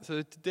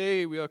So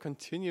today we are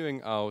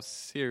continuing our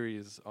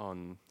series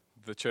on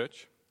the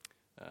church,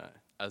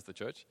 as the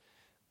church,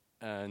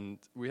 and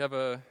we have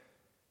an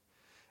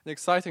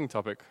exciting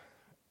topic,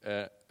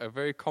 a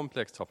very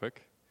complex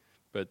topic,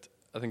 but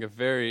I think a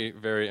very,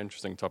 very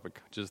interesting topic,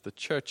 which is the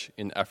church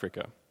in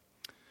Africa.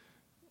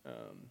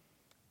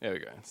 There we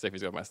go.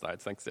 Steffi's got my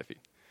slides. Thanks, Steffi.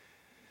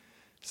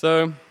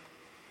 So,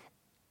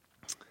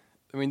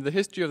 the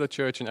history of the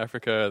church in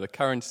Africa, the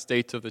current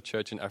state of the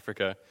church in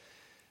Africa,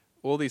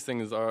 all these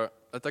things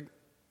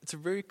it's a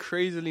very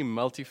crazily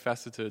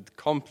multifaceted,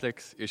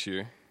 complex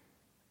issue.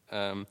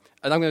 And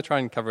I'm going to try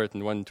and cover it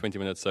in one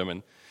 20-minute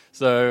sermon.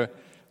 So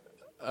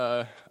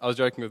I was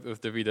joking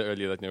with Davida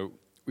earlier that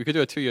we could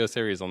do a 2-year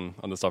series on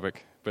this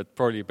topic, but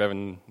probably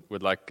Bevan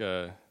would like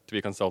to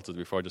be consulted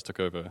before I just took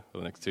over for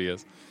the next 2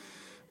 years.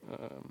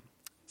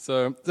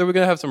 So we're going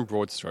to have some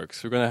broad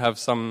strokes. We're going to have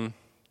some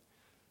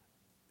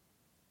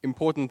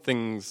important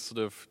things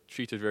sort of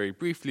treated very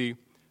briefly,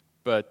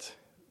 but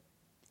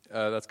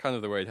that's kind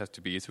of the way it has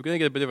to be. So we're going to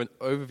get a bit of an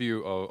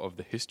overview of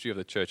the history of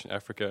the church in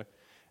Africa,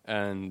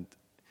 and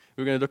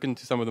we're going to look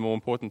into some of the more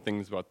important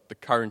things about the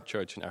current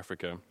church in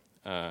Africa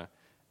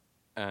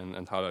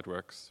and how that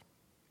works.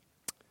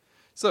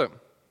 So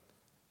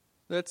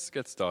let's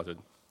get started.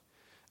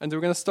 And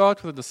we're going to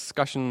start with a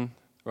discussion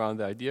around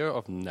the idea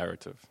of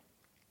narrative.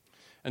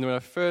 And when I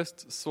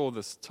first saw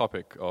this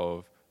topic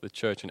of the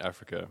church in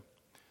Africa,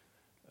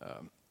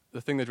 the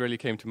thing that really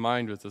came to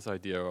mind was this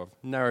idea of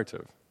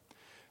narrative.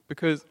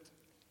 Because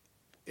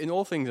in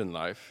all things in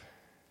life,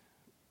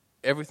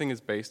 everything is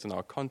based on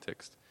our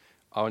context.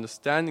 Our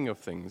understanding of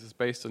things is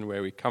based on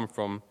where we come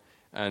from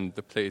and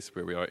the place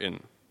where we are in.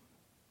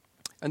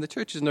 And the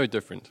church is no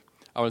different.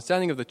 Our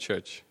understanding of the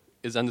church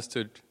is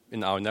understood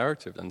in our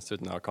narrative,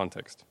 understood in our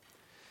context.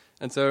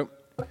 And so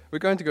we're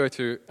going to go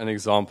to an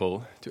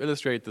example to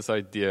illustrate this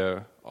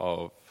idea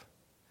of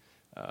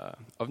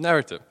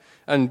narrative.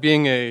 And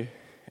being a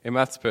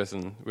maths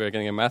person, we're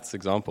getting a maths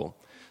example.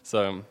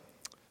 So,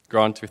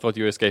 Grant, we thought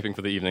you were escaping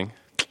for the evening.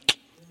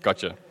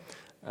 Gotcha.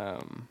 So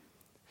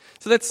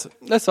let's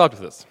start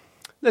with this.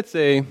 Let's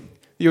say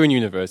you're in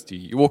university.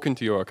 You walk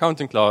into your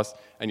accounting class,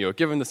 and you're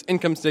given this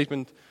income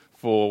statement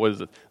for,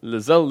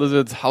 Lizelle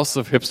Lizard's House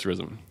of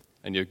Hipsterism.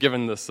 And you're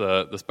given this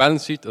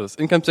balance sheet, this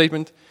income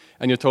statement,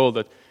 and you're told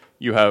that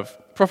you have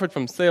profit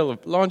from sale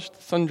of blanched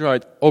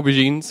sun-dried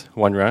aubergines,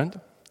 1 rand,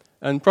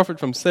 and profit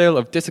from sale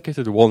of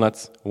desiccated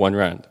walnuts, 1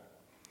 rand.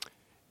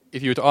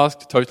 If you were to ask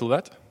to total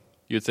that,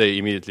 you'd say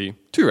immediately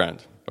 2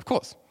 rand, of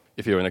course.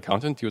 If you're an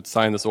accountant, you would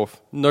sign this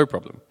off, no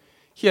problem.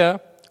 Here,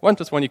 1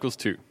 plus 1 equals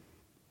 2.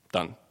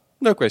 Done.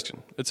 No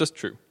question. It's just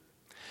true.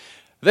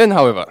 Then,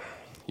 however,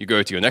 you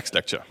go to your next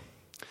lecture.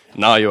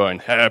 Now you're in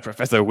Herr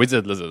Professor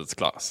Wizard Lizard's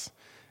class.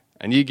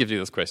 And he gives you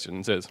this question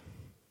and says,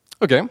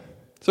 okay,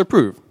 so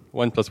prove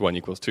 1 plus 1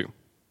 equals 2.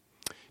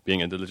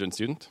 Being a diligent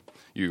student,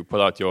 you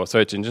pull out your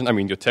search engine,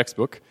 your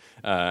textbook,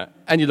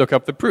 and you look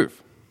up the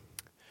proof.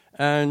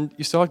 And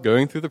you start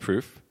going through the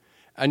proof,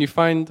 and you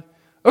find,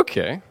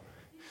 okay,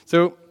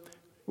 so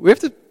we have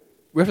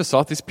to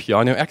start these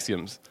piano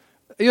axioms.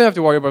 You don't have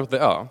to worry about what they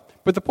are.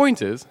 But the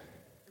point is,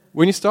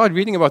 when you start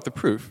reading about the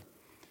proof,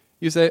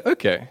 you say,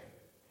 okay,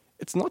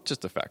 it's not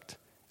just a fact.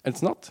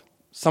 It's not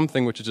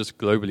something which is just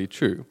globally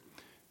true.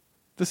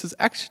 This is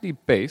actually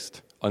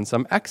based on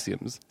some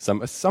axioms,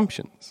 some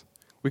assumptions.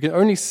 We can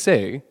only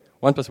say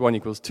 1 plus 1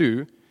 equals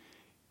 2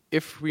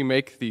 if we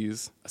make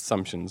these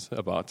assumptions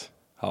about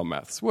how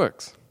maths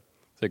works.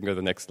 So you can go to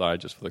the next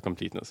slide just for the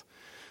completeness.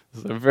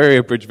 This is a very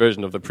abridged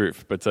version of the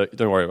proof, but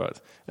don't worry about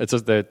it. It's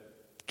just there to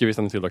give you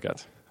something to look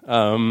at.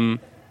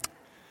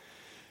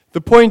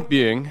 The point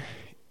being,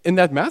 in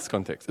that maths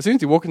context, as soon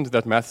as you walk into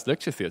that maths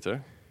lecture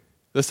theatre,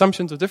 the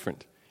assumptions are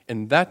different.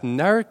 In that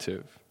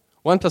narrative,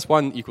 1 plus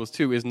 1 equals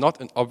 2 is not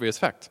an obvious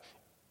fact.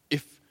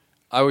 If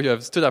I would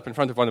have stood up in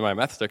front of one of my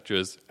maths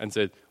lecturers and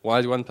said, why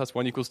is 1 plus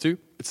 1 equals 2?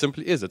 It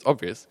simply is. It's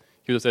obvious.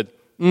 He would have said,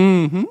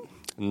 0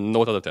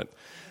 out of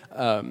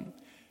 10.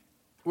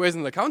 Whereas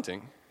in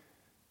accounting,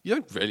 you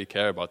don't really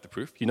care about the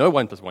proof. You know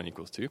 1 plus 1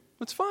 equals 2.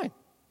 It's fine.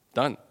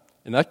 Done.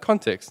 In that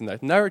context, in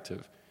that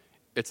narrative,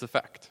 it's a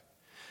fact.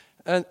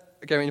 And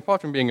again,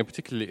 apart from being a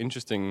particularly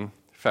interesting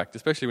fact,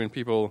 especially when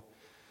people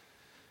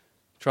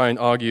try and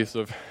argue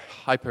sort of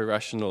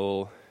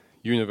hyper-rational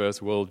universe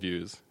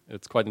worldviews,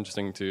 it's quite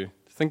interesting to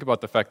think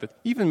about the fact that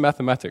even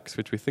mathematics,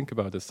 which we think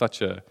about as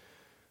such a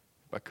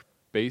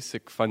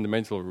basic,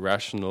 fundamental,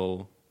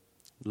 rational,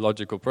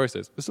 logical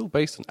process, is still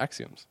based on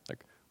axioms.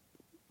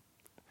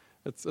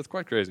 It's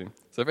quite crazy.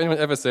 So if anyone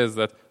ever says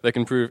that they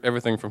can prove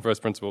everything from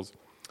first principles,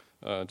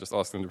 just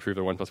ask them to prove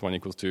that 1 plus 1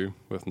 equals 2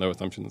 with no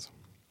assumptions.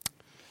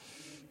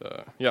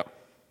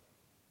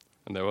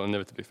 And they will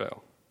inevitably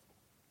fail.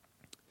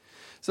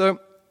 So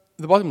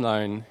the bottom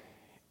line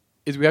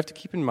is we have to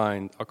keep in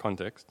mind our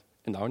context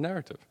and our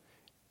narrative,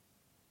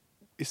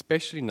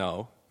 especially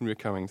now when we're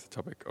coming to the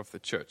topic of the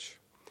church.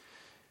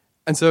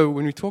 And so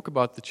when we talk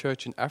about the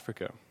church in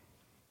Africa,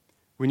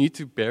 we need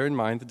to bear in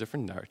mind the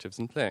different narratives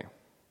in play.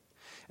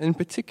 And in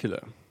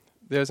particular,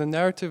 there's a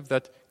narrative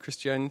that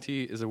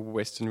Christianity is a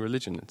Western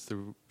religion. It's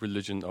the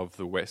religion of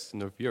the West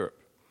and of Europe.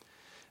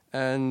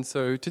 And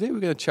so today we're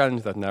going to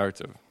challenge that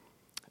narrative.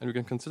 And we're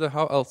going to consider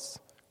how else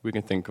we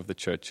can think of the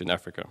church in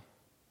Africa.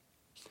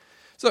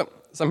 So,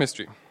 some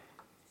history.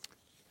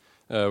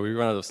 We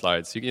run out of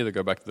slides. You can either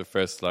go back to the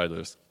first slide or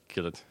just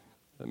kill it.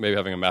 Maybe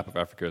having a map of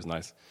Africa is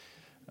nice.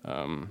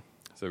 So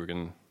we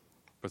can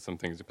put some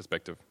things in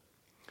perspective.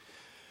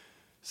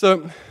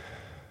 So,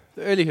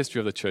 the early history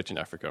of the church in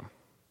Africa.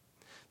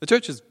 The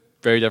church is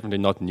very definitely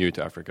not new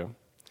to Africa.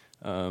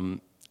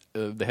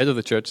 The head of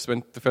the church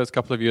spent the first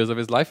couple of years of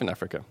his life in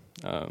Africa.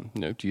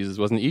 Jesus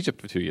was in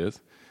Egypt for 2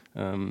 years.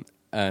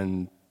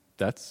 And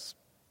that's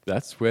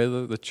where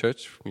the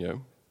church,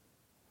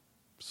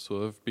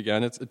 sort of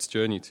began its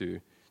journey to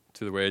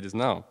the way it is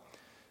now.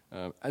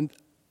 And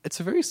it's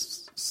a very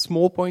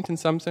small point in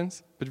some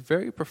sense, but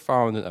very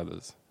profound in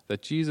others,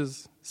 that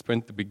Jesus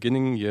spent the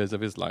beginning years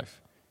of his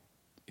life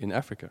in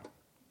Africa.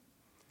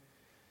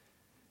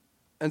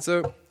 And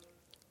so,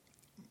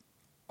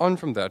 on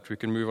from that, we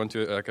can move on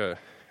to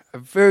a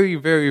very,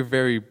 very,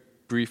 very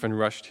brief and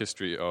rushed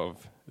history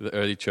of the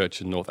early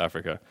church in North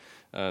Africa.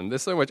 And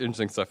there's so much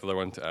interesting stuff that I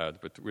want to add,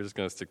 but we're just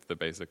going to stick to the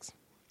basics.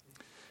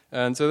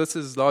 And so this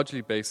is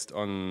largely based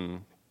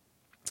on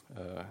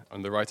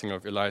the writing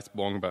of Elias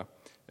Bongba,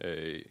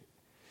 a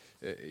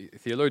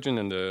theologian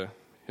and a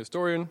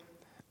historian.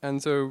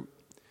 And so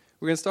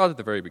we're going to start at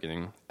the very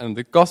beginning. And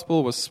the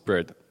gospel was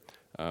spread.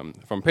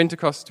 From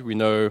Pentecost, we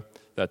know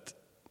that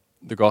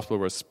the gospel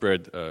was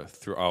spread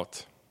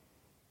throughout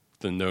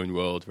the known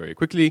world very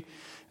quickly.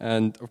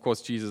 And, of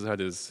course, Jesus had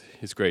his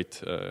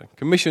great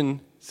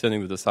commission,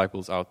 sending the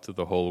disciples out to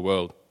the whole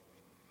world.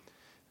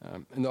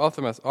 In the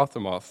aftermath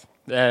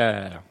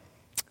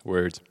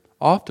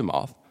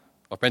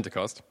of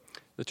Pentecost,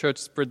 the church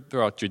spread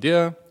throughout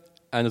Judea,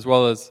 and as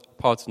well as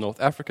parts of North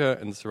Africa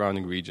and the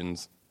surrounding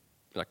regions,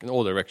 like in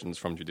all directions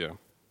from Judea.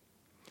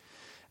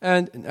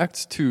 And in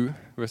Acts 2,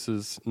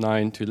 verses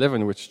 9 to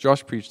 11, which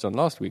Josh preached on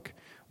last week,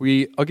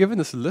 we are given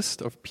this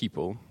list of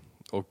people,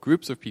 or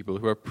groups of people,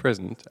 who are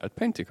present at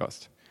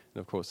Pentecost.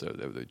 And of course, there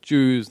were the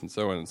Jews and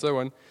so on and so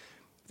on.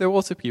 There were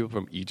also people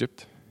from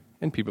Egypt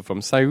and people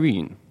from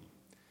Cyrene.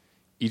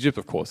 Egypt,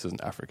 of course, is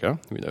in Africa,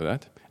 we know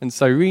that. And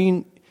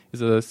Cyrene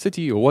is a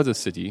city, or was a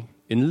city,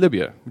 in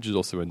Libya, which is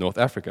also in North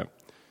Africa.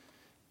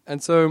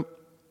 And so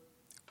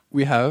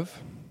we have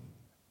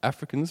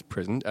Africans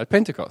present at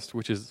Pentecost,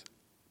 which is,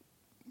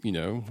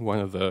 one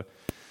of the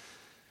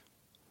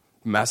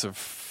massive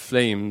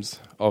flames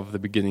of the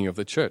beginning of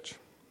the church.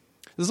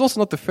 This is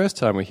also not the first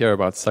time we hear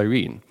about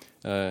Cyrene.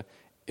 In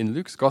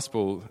Luke's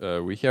Gospel,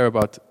 we hear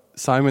about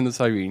Simon the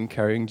Cyrene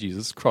carrying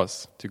Jesus'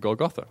 cross to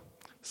Golgotha.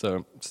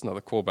 So it's another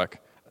callback.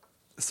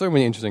 So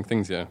many interesting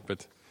things here,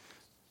 but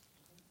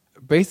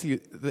basically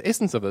the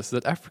essence of this is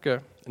that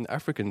Africa and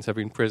Africans have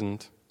been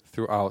present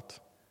throughout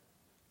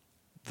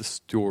the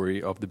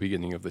story of the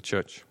beginning of the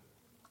church.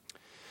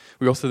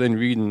 We also then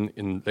read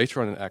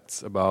later on in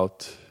Acts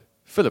about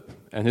Philip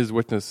and his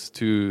witness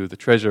to the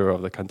treasure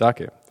of the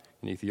Kandake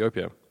in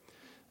Ethiopia,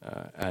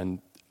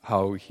 and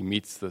how he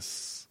meets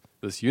this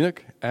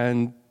eunuch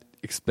and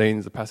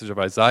explains the passage of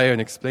Isaiah and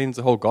explains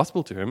the whole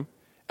gospel to him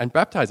and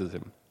baptizes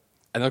him.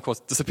 And then, of course,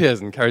 disappears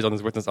and carries on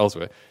his witness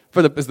elsewhere.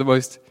 Philip is the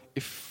most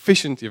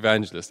efficient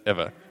evangelist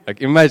ever.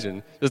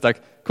 Imagine, just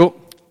cool,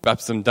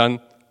 baptism done.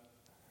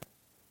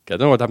 Okay, I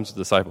don't know what happens to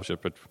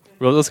discipleship, but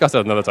we'll discuss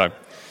that another time.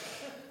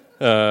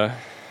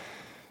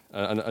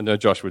 I know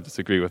Josh would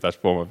disagree with that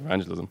form of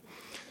evangelism.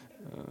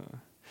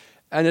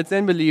 And it's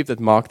then believed that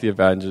Mark the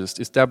Evangelist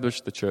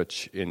established the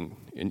church in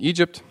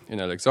Egypt, in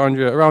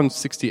Alexandria, around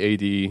 60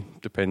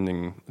 AD,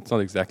 depending, it's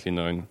not exactly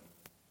known.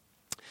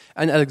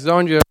 And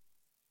Alexandria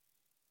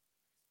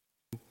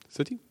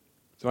city?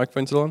 Is the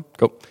microphone still on?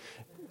 Cool.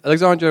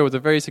 Alexandria was a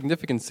very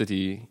significant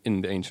city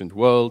in the ancient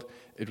world.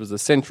 It was a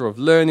center of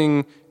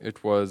learning.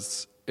 It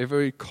was a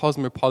very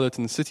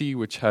cosmopolitan city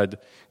which had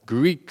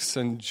Greeks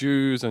and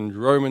Jews and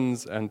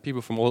Romans and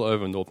people from all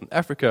over northern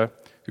Africa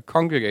who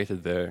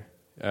congregated there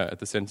at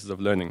the centers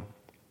of learning.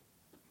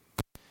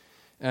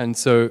 And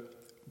so,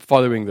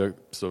 following the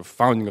sort of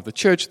founding of the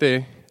church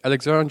there,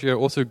 Alexandria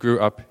also grew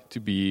up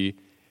to be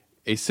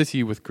a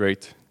city with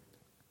great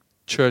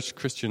church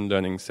Christian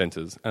learning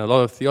centers, and a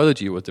lot of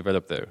theology was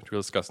developed there, which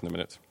we'll discuss in a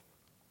minute.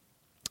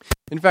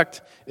 In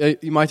fact,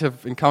 you might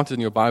have encountered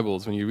in your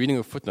Bibles, when you're reading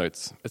the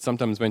footnotes, it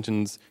sometimes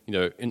mentions,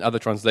 in other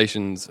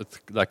translations, it's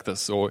like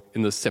this, or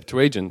in the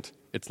Septuagint,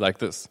 it's like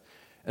this.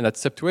 And that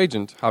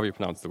Septuagint, however you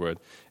pronounce the word,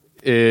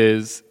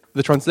 is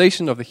the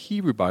translation of the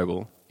Hebrew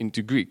Bible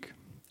into Greek.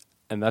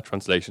 And that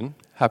translation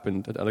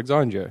happened at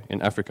Alexandria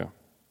in Africa.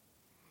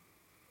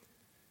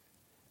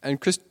 And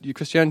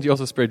Christianity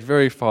also spread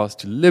very fast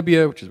to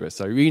Libya, which is where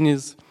Cyrene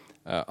is,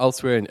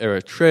 elsewhere in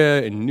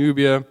Eritrea, in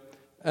Nubia,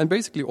 and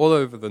basically all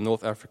over the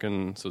North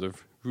African sort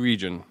of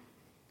region,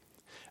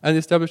 and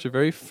established a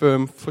very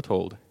firm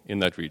foothold in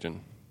that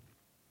region.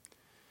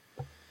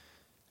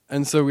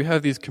 And so we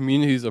have these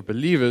communities of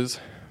believers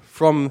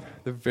from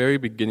the very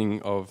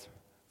beginning of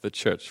the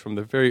church, from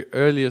the very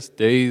earliest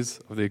days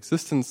of the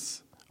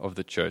existence of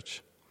the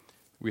church,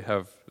 we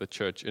have the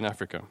church in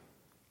Africa.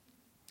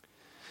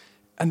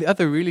 And the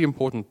other really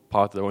important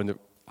part that I want to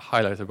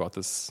highlight about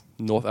this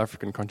North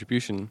African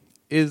contribution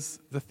is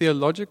the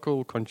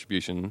theological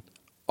contribution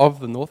of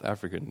the North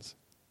Africans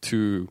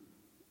to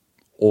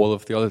all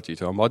of theology,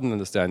 to our modern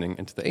understanding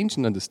and to the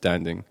ancient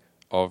understanding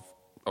of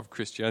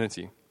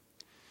Christianity.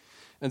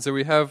 And so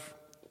we have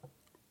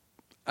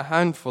a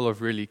handful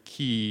of really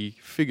key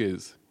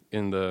figures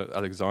in the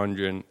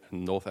Alexandrian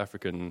and North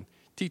African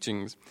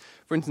teachings.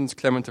 For instance,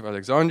 Clement of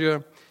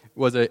Alexandria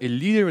was a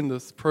leader in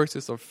this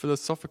process of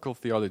philosophical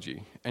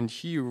theology, and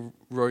he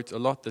wrote a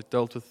lot that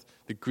dealt with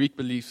the Greek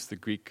beliefs, the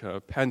Greek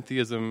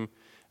pantheism,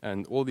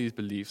 and all these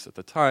beliefs at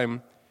the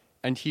time,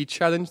 and he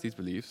challenged these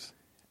beliefs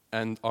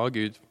and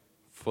argued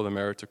for the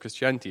merit of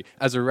Christianity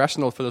as a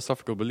rational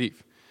philosophical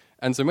belief.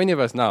 And so many of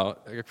us now,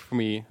 for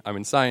me, I'm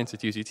in science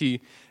at UCT,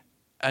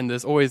 and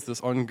there's always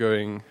this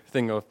ongoing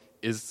thing of,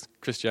 is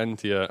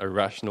Christianity a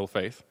rational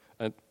faith?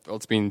 And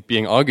it's been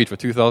being argued for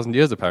 2,000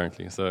 years,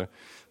 apparently. So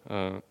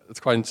it's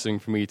quite interesting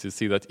for me to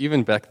see that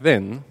even back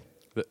then,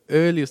 the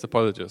earliest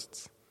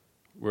apologists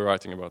were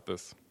writing about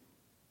this.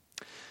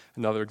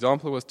 Another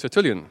example was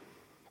Tertullian,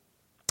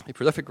 a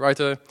prolific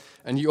writer,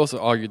 and he also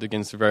argued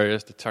against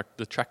various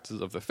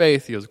detractors of the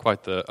faith. He was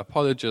quite the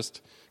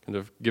apologist, kind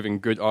of giving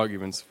good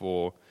arguments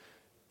for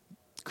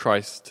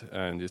Christ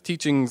and his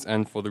teachings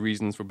and for the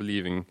reasons for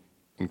believing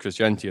in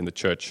Christianity and the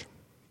church.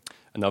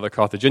 Another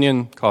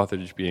Carthaginian,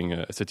 Carthage being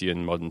a city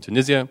in modern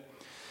Tunisia,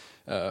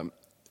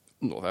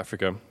 North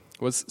Africa,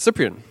 was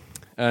Cyprian.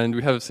 And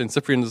we have St.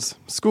 Cyprian's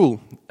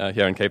school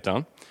here in Cape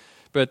Town.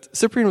 But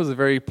Cyprian was a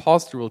very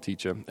pastoral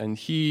teacher, and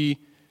he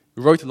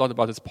wrote a lot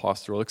about his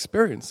pastoral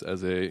experience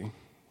as a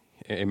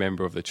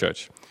member of the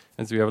church.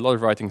 And so we have a lot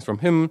of writings from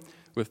him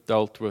which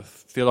dealt with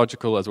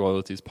theological as well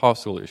as these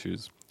pastoral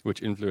issues,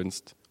 which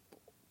influenced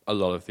a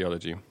lot of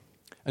theology.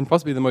 And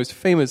possibly the most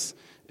famous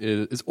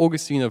is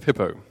Augustine of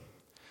Hippo.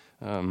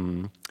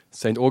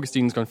 St.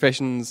 Augustine's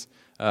Confessions,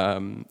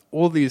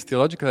 all these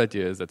theological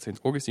ideas that St.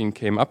 Augustine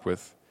came up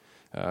with,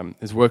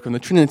 his work on the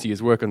Trinity,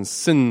 his work on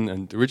sin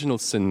and original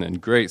sin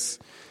and grace.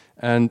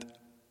 And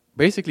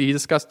basically he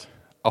discussed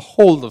a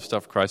whole lot of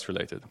stuff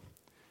Christ-related.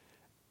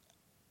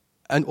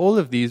 And all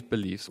of these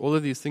beliefs, all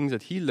of these things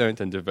that he learned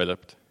and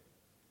developed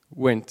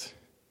went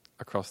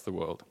across the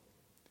world.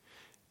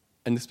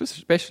 And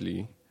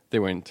especially they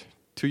went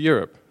to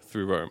Europe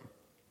through Rome.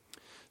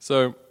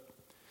 So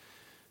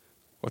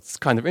what's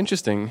kind of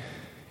interesting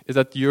is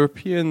that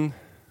European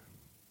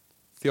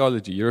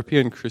theology,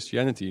 European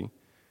Christianity,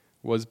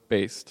 was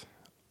based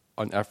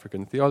on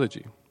African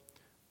theology.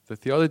 The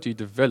theology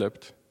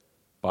developed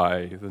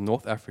by the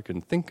North African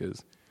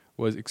thinkers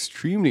was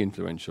extremely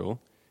influential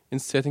in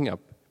setting up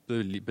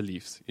the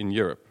beliefs in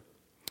Europe.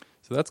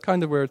 So that's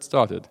kind of where it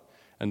started.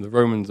 And the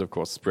Romans, of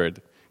course,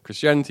 spread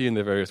Christianity in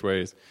their various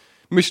ways.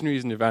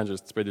 Missionaries and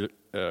evangelists spread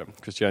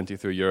Christianity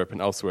through Europe and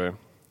elsewhere.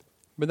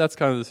 But that's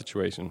kind of the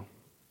situation.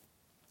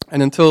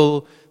 And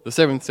until the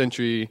 7th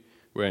century,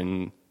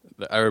 when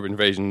the Arab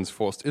invasions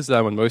forced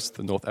Islam on most of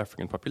the North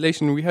African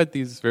population, we had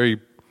these very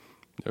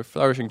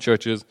flourishing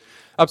churches,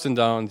 ups and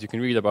downs. You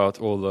can read about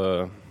all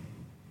the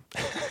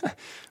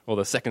all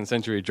the 2nd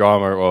century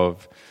drama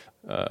of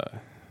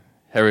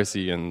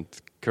heresy and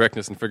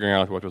correctness and figuring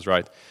out what was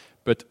right.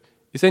 But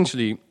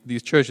essentially,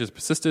 these churches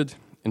persisted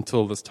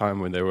until this time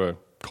when they were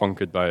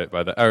conquered by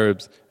the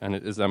Arabs and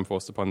Islam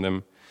forced upon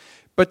them.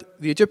 But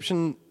the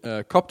Egyptian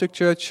Coptic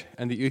Church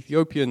and the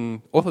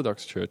Ethiopian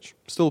Orthodox Church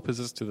still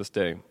persist to this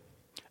day.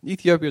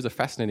 Ethiopia is a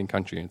fascinating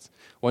country. It's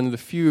one of the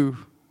few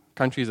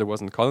countries that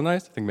wasn't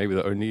colonized. I think maybe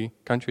the only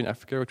country in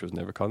Africa which was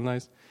never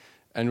colonized.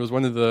 And it was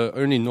one of the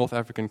only North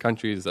African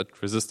countries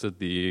that resisted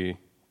the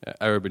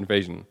Arab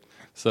invasion.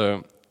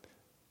 So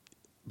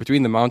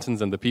between the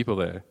mountains and the people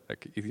there,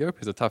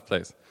 Ethiopia is a tough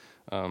place.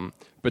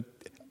 But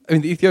I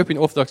mean, the Ethiopian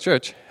Orthodox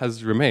Church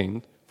has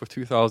remained for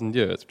 2,000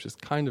 years, which is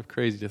kind of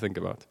crazy to think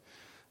about.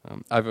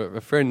 I have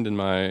a friend in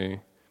my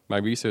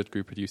research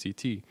group at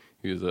UCT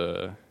who's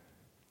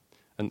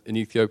an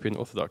Ethiopian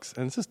Orthodox,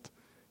 and it's just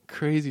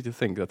crazy to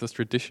think that this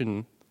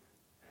tradition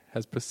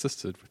has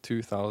persisted for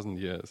 2,000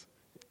 years.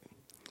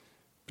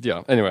 But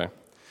yeah, anyway,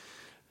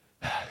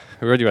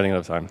 we're already running out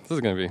of time. This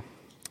is going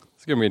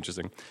to be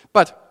interesting.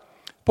 But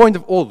point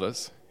of all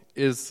this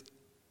is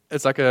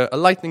it's like a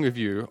lightning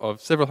review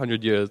of several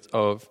hundred years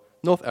of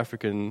North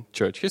African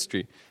church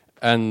history,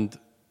 and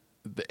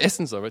the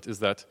essence of it is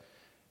that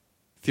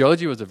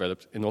theology was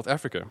developed in North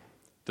Africa.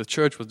 The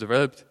church was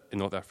developed in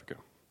North Africa.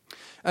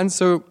 And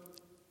so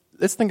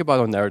let's think about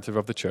our narrative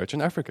of the church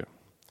in Africa.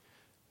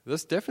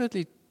 This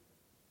definitely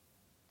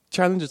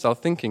challenges our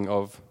thinking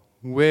of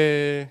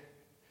where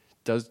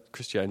does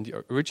Christianity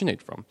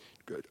originate from.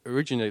 It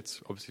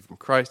originates obviously from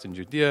Christ in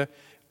Judea,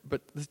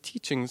 but the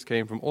teachings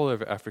came from all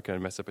over Africa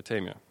and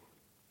Mesopotamia.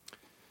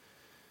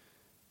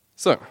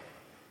 So,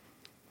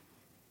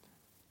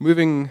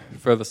 moving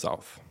further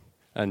south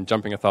and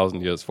jumping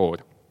 1,000 years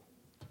forward.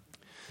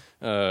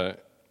 We're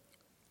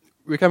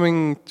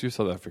coming to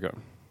South Africa.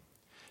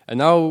 And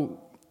now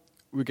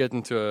we get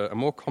into a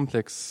more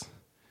complex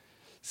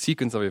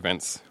sequence of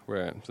events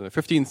where in the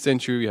 15th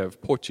century you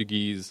have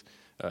Portuguese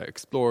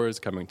explorers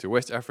coming to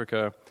West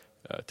Africa,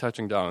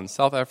 touching down in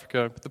South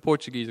Africa, but the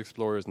Portuguese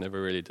explorers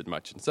never really did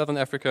much in Southern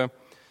Africa.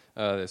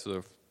 They sort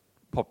of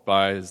popped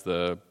by as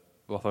the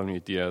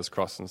Bartholomew Diaz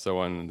cross and so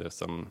on, and there's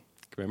some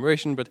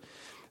commemoration, but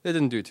they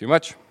didn't do too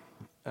much.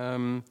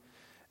 And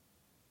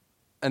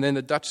then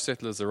the Dutch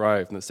settlers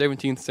arrived in the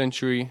 17th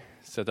century,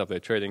 set up their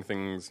trading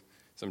things,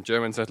 some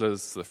German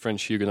settlers, the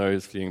French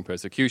Huguenots fleeing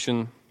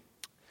persecution.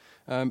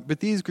 But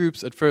these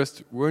groups at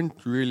first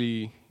weren't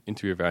really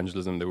into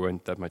evangelism, they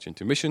weren't that much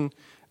into mission,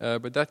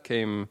 but that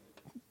came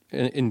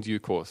in due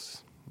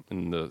course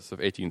in the sort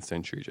of 18th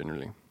century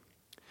generally.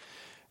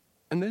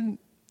 And then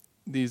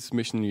these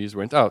missionaries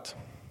went out.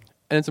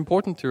 And it's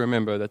important to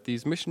remember that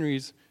these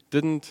missionaries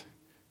didn't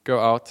go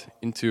out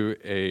into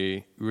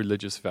a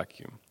religious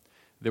vacuum.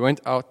 They went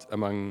out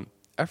among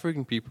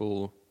African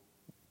people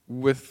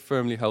with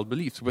firmly held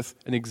beliefs, with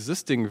an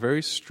existing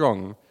very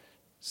strong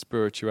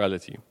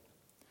spirituality.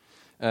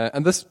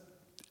 And this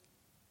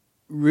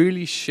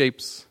really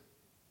shapes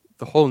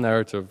the whole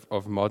narrative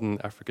of modern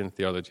African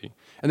theology.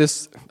 And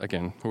this,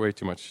 again, way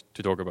too much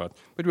to talk about,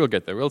 but we'll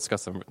get there. We'll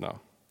discuss some of it now.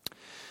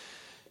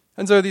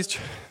 And so these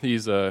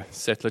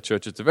settler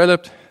churches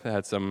developed. They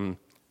had some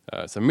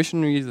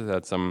missionaries, they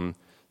had some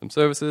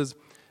services,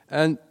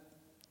 and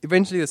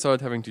eventually they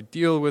started having to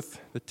deal with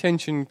the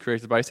tension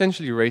created by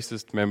essentially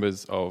racist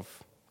members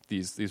of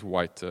these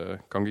white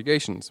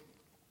congregations.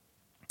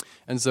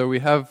 And so we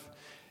have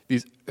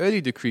these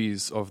early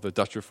decrees of the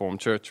Dutch Reformed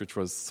Church, which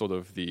was sort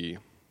of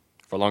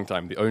for a long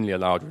time, the only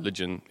allowed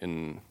religion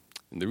in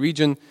the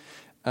region.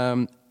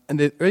 And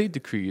the early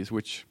decrees,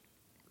 which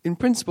in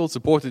principle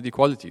supported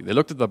equality. They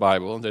looked at the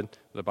Bible, and then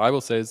the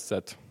Bible says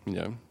that,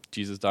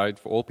 Jesus died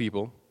for all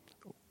people,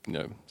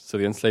 so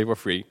the enslaved were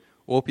free,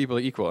 all people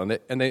are equal.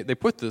 And they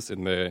put this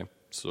in their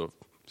sort of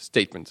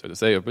statement, so to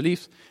say, of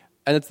beliefs,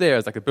 and it's there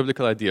as like a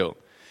biblical ideal.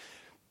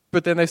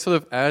 But then they sort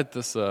of add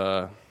this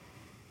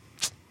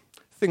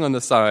thing on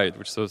the side,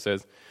 which sort of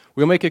says,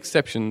 we'll make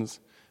exceptions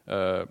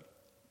to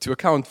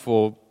account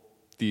for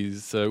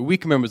these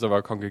weak members of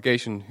our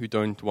congregation who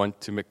don't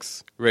want to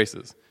mix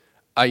races,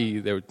 i.e.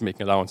 they were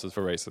making allowances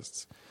for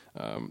racists,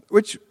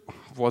 which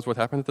was what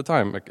happened at the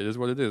time. Like, it is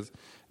what it is.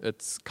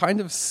 It's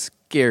kind of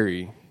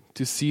scary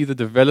to see the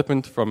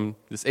development from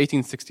this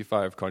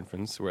 1865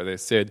 conference where they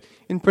said,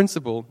 in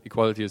principle,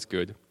 equality is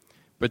good,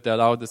 but they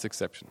allowed this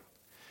exception.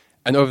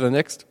 And over the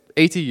next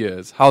 80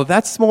 years, how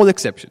that small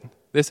exception,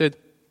 they said,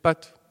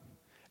 but,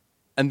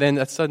 and then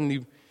that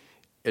suddenly,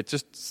 it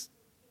just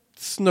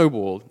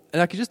snowballed.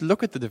 And I could just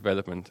look at the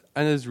development,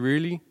 and it's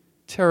really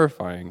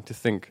terrifying to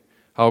think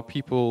how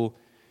people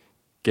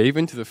gave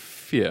into the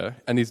fear,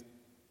 and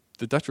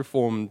the Dutch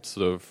Reformed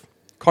sort of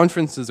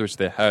conferences which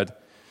they had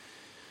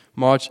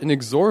marched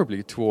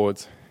inexorably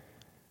towards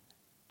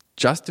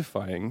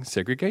justifying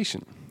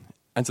segregation.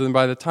 And so then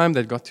by the time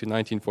they got to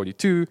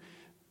 1942,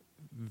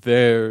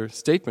 their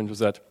statement was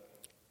that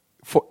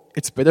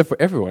it's better for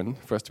everyone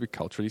for us to be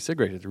culturally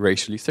segregated,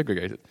 racially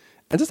segregated.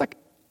 And it's like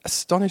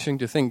astonishing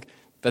to think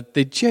that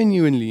they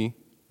genuinely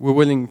were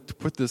willing to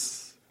put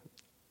this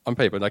on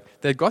paper.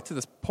 Like, they got to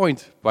this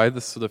point by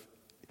this sort of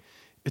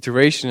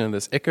iteration and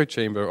this echo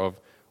chamber of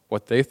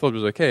what they thought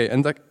was okay.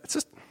 And like, it's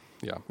just,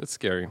 it's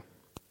scary.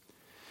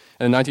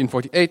 And in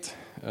 1948,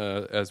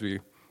 as we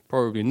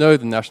probably know,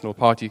 the National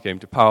Party came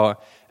to power,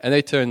 and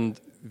they turned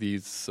the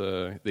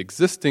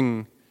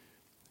existing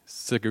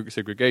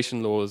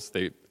segregation laws,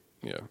 they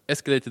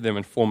escalated them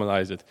and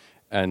formalized it,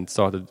 and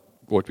started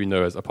what we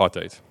know as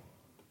apartheid.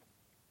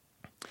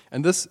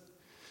 And this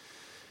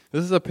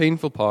is a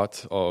painful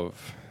part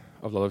of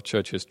a lot of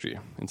church history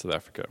in South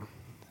Africa.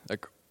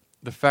 Like,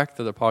 the fact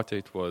that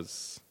apartheid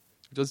was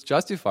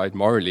justified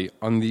morally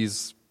on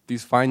these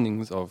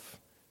findings of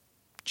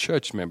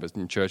church members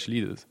and church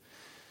leaders.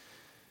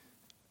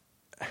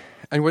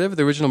 And whatever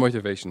the original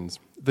motivations,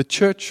 the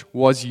church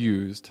was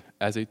used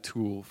as a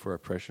tool for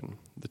oppression.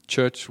 The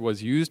church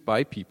was used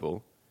by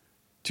people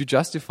to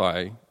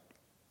justify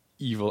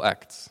evil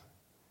acts.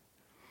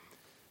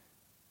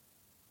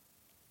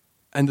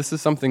 And this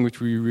is something which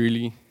we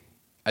really,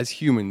 as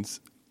humans,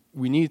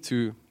 we need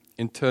to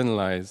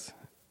internalize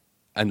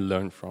and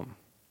learn from.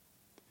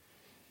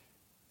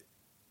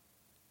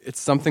 It's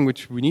something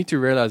which we need to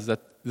realize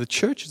that the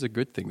church is a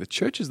good thing. The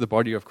church is the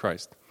body of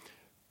Christ.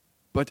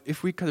 But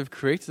if we kind of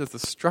create it as a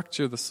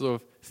structure, the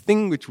sort of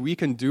thing which we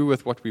can do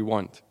with what we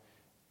want,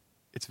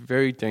 it's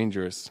very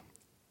dangerous,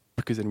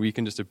 because then we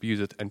can just abuse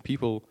it, and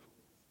people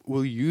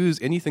will use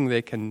anything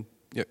they can.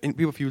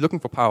 If you're looking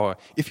for power,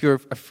 if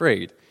you're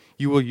afraid,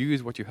 you will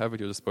use what you have at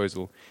your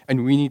disposal.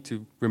 And we need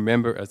to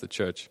remember as the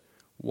church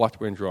what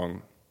went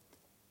wrong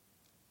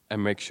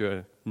and make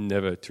sure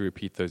never to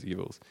repeat those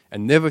evils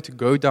and never to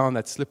go down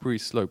that slippery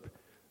slope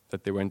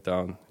that they went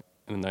down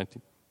in the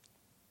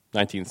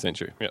 19th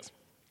century. Yes.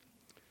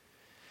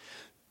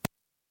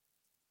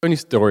 Only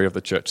story of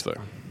the church,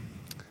 though.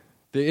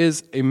 There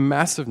is a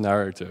massive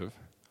narrative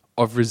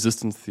of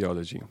resistance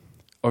theology,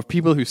 of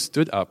people who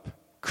stood up,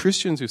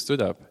 Christians who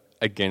stood up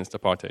against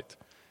apartheid.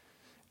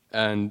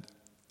 And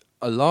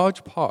a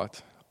large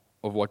part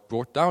of what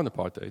brought down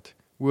apartheid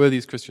were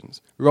these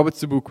Christians. Robert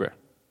Sobukwe,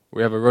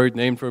 we have a road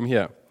named for him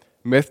here,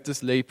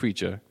 Methodist lay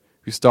preacher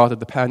who started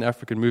the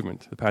Pan-African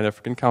movement, the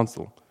Pan-African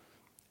Council,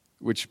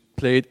 which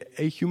played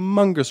a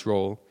humongous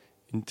role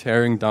in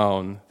tearing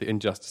down the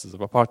injustices of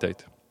apartheid.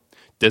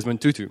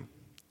 Desmond Tutu,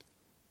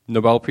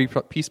 Nobel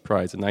Peace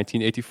Prize in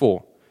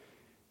 1984,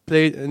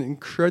 played an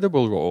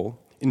incredible role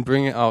in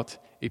bringing out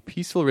a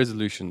peaceful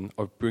resolution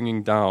of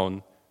bringing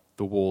down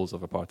the walls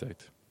of apartheid.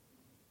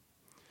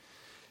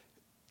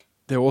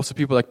 There were also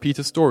people like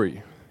Peter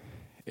Story,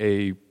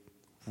 a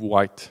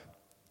white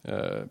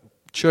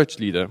church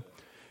leader,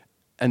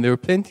 and there were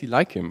plenty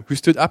like him who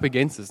stood up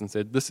against this and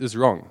said, this is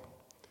wrong.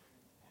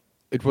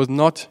 It was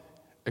not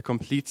a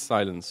complete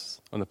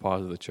silence on the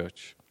part of the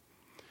church.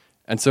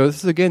 And so this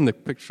is again the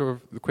picture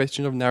of the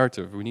question of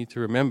narrative. We need to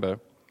remember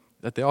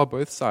that there are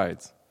both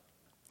sides,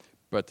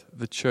 but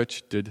the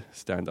church did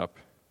stand up.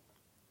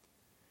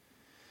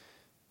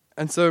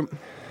 And so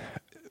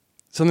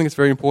something that's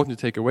very important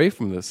to take away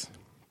from this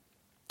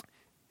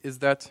is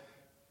that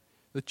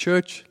the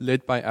church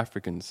led by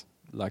Africans,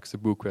 like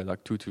Sobukwe,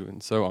 like Tutu,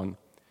 and so on,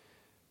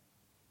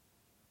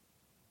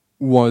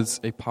 was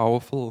a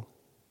powerful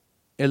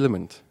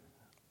element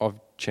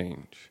of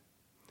change.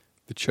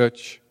 The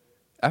church,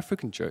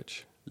 African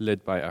church,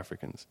 led by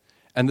Africans.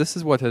 And this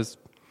is what has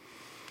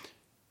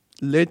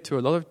led to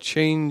a lot of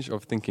change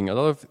of thinking, a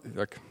lot of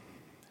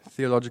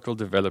theological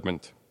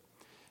development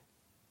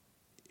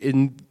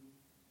in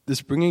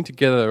this bringing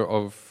together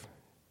of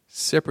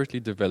separately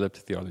developed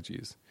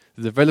theologies.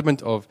 The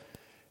development of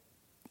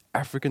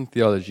African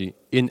theology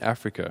in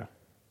Africa,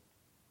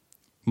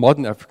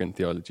 modern African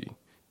theology,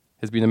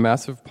 has been a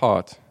massive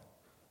part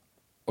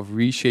of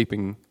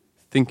reshaping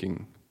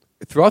thinking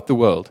throughout the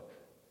world,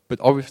 but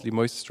obviously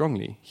most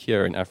strongly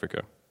here in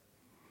Africa.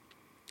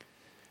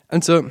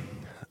 And so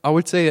I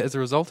would say as a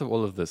result of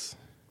all of this,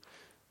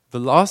 the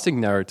lasting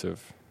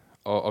narrative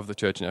of the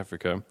church in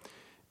Africa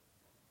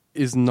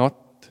is not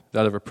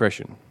that of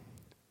oppression,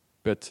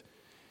 but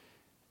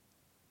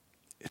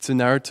it's a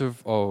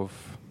narrative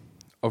of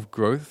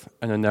growth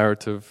and a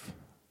narrative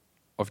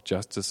of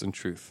justice and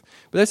truth.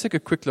 But let's take a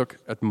quick look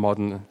at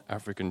modern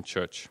African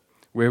church,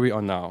 where we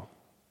are now.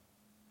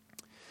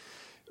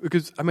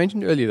 Because I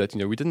mentioned earlier that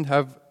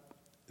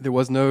there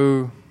was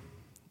no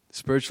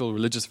spiritual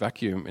religious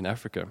vacuum in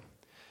Africa.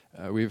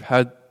 We've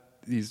had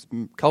these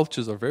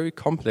cultures of very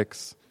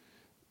complex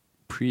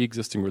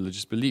pre-existing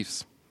religious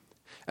beliefs.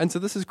 And so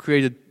this has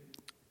created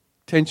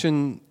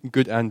tension,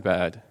 good and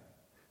bad,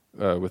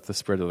 with the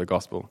spread of the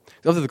gospel.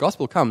 After the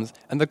gospel comes,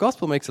 and the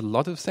gospel makes a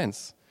lot of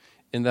sense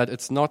in that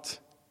it's not,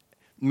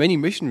 many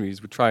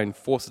missionaries would try and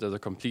force it as a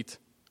complete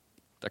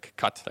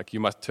cut, like you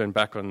must turn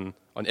back on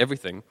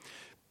everything.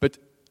 But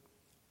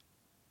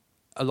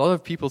a lot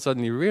of people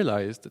suddenly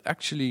realized that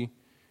actually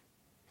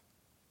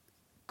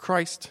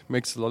Christ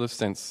makes a lot of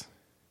sense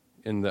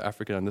in the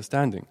African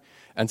understanding.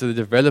 And so they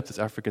developed this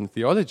African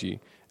theology,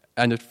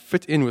 and it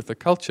fit in with the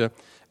culture.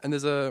 And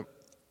there's a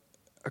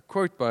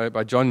quote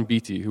by John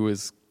Beattie, who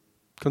is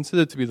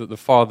considered to be the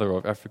father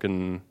of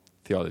African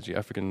theology,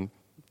 African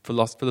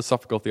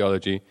philosophical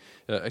theology,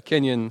 a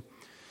Kenyan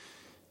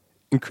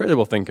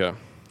incredible thinker.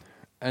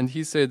 And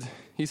he said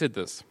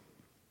this: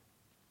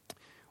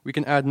 "We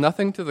can add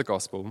nothing to the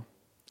gospel,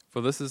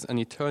 for this is an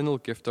eternal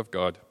gift of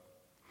God.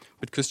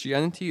 But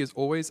Christianity is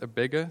always a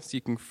beggar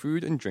seeking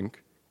food and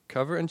drink,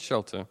 cover and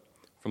shelter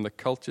from the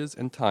cultures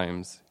and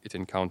times it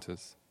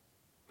encounters.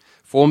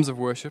 Forms of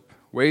worship,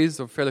 ways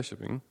of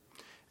fellowshipping,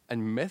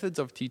 and methods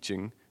of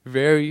teaching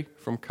vary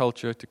from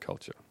culture to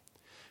culture."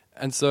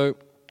 And so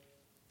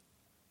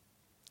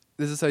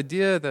there's this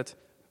idea that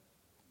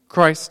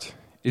Christ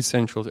is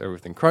central to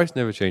everything. Christ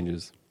never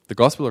changes. The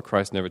gospel of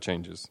Christ never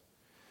changes.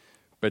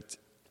 But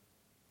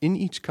in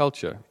each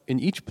culture, in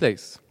each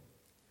place,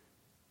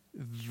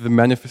 the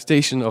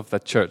manifestation of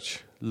that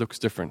church looks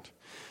different.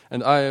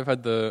 And I have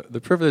had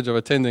the privilege of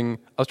attending,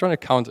 I was trying to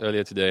count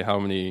earlier today how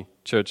many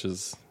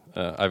churches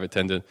I've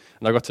attended,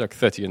 and I got to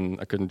 30 and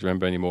I couldn't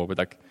remember anymore.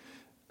 But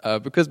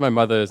because my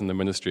mother is in the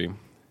ministry,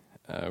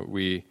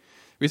 we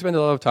spend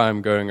a lot of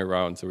time going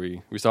around. So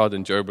we started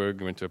in Joburg,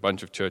 we went to a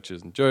bunch of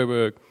churches in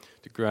Joburg,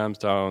 to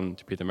Grahamstown,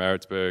 to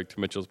Pietermaritzburg, to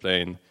Mitchell's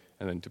Plain,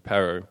 and then to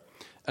Parow.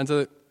 And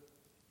so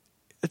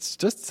it's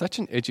just such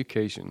an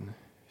education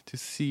to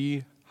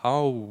see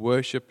how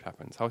worship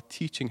happens, how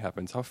teaching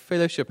happens, how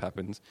fellowship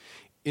happens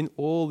in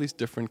all these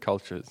different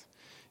cultures.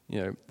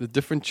 The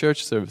different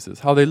church services,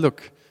 how they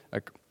look,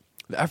 like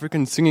the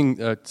African singing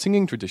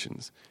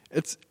traditions.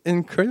 It's an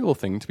incredible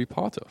thing to be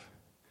part of.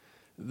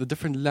 The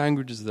different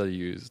languages that are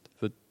used,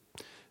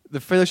 the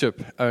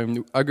fellowship. I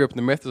grew up in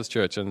the Methodist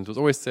church, and it was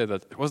always said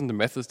that it wasn't a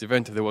Methodist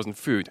event if there wasn't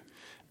food.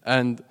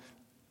 And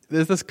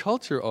there's this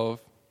culture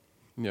of,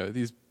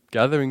 these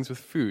gatherings with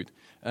food,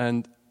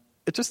 and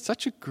it's just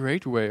such a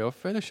great way of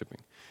fellowshipping.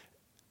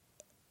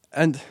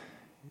 And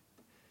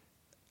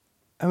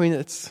I mean,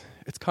 it's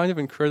kind of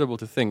incredible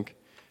to think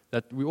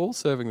that we're all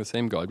serving the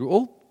same God. We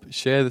all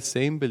share the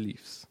same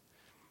beliefs.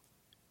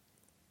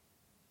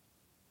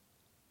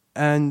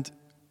 And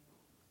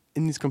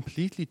in these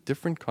completely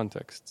different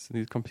contexts,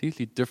 these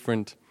completely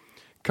different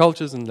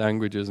cultures and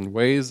languages and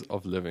ways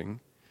of living,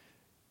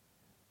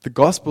 the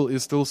gospel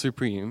is still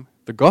supreme,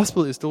 the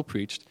gospel is still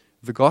preached,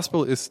 the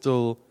gospel is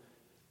still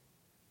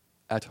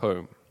at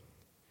home.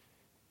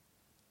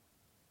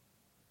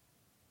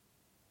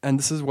 And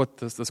this is what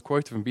this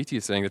quote from Beatty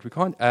is saying, that we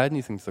can't add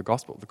anything to the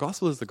gospel. The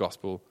gospel is the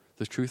gospel,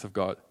 the truth of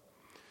God.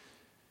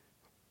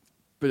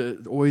 But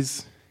it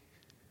always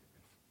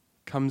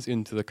comes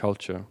into the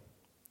culture,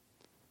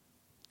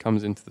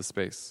 comes into the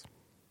space.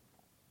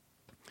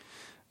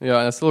 Yeah,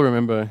 and I still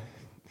remember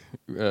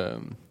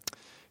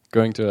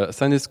going to a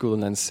Sunday school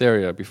in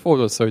Lanseria before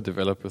it was so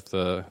developed with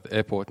the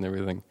airport and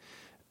everything.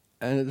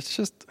 And it's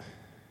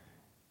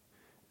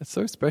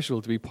so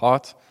special to be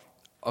part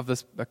of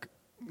this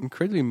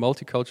incredibly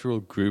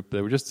multicultural group.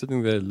 They were just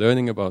sitting there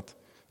learning about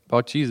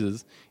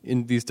Jesus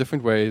in these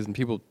different ways, and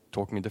people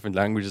talking in different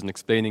languages and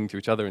explaining to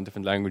each other in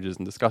different languages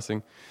and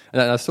discussing.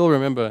 And I still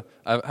remember,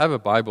 I have a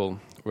Bible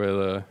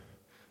where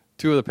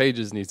two of the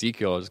pages in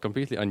Ezekiel are just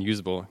completely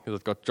unusable because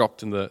it got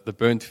dropped in the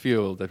burnt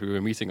field that we were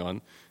meeting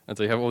on. And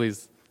so you have all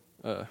these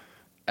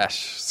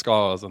ash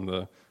scars on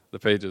the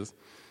pages.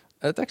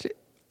 And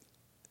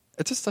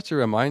it's just such a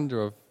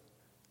reminder of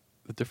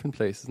the different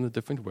places and the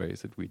different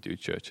ways that we do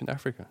church in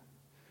Africa.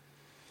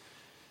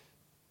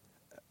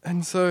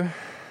 And so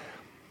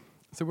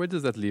where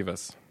does that leave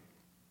us?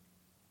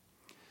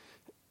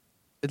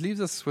 It leaves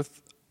us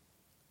with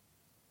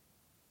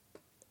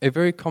a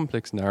very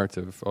complex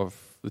narrative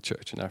of the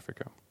church in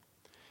Africa.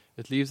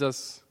 It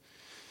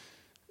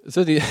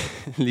certainly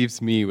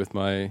leaves me with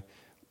my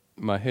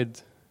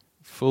head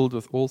filled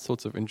with all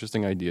sorts of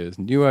interesting ideas,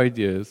 new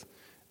ideas,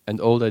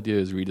 and old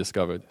ideas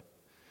rediscovered.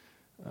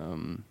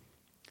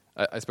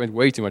 I spent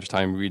way too much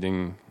time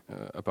reading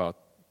about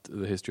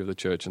the history of the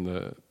church and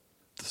the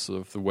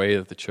sort of the way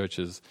that the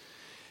churches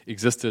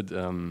existed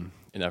in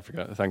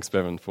Africa. Thanks,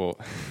 Bevan, for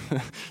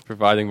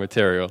providing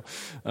material.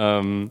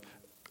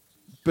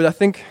 But I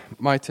think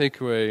my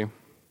takeaway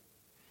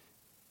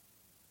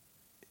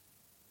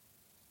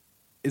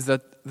is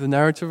that the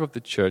narrative of the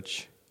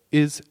church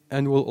is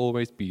and will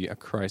always be a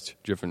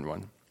Christ-driven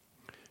one.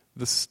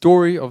 The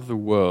story of the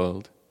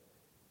world,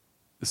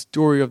 the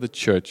story of the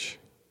church,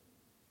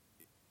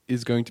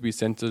 is going to be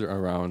centered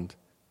around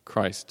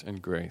Christ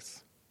and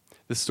grace.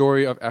 The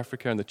story of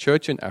Africa and the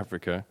church in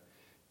Africa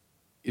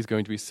is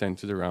going to be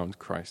centered around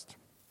Christ.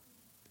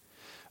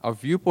 Our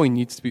viewpoint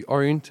needs to be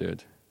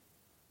oriented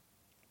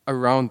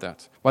around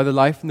that, by the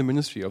life and the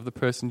ministry of the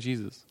person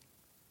Jesus.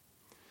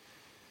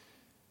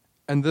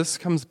 And this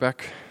comes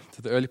back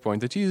to the early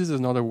point that Jesus is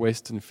not a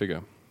Western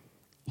figure.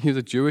 He was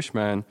a Jewish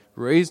man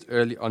raised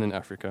early on in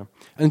Africa,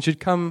 and it should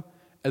come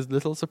as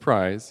little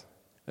surprise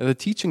that the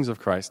teachings of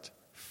Christ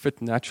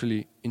fit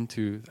naturally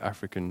into the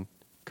African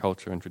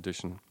culture and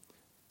tradition.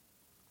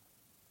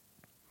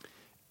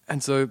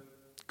 And so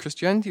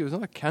Christianity was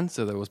not a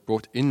cancer that was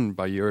brought in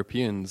by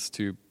Europeans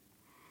to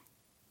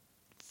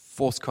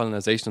force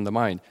colonization of the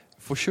mind.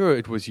 For sure,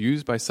 it was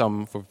used by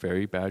some for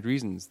very bad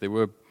reasons. There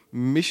were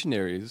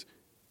missionaries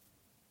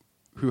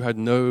who had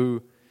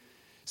no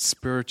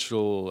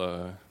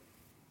spiritual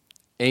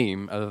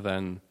aim other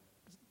than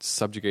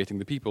subjugating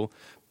the people.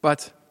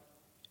 But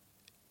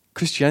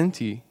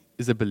Christianity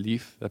is a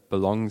belief that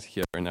belongs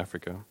here in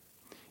Africa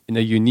in a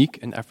unique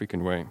and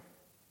African way.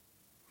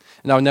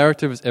 And our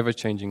narrative is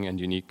ever-changing and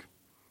unique.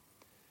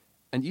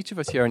 And each of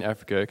us here in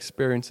Africa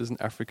experiences an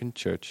African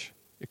church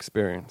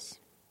experience.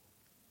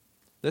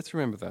 Let's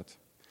remember that.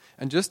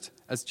 And just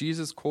as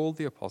Jesus called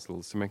the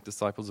apostles to make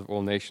disciples of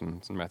all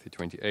nations in Matthew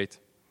 28,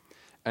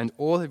 and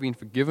all have been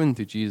forgiven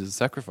through Jesus'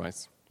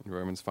 sacrifice in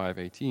Romans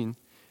 5:18,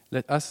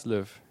 let us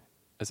live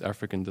as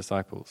African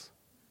disciples.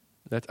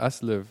 Let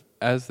us live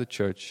as the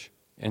church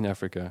in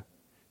Africa,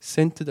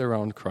 centered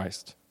around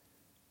Christ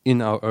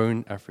in our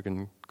own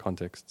African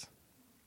context.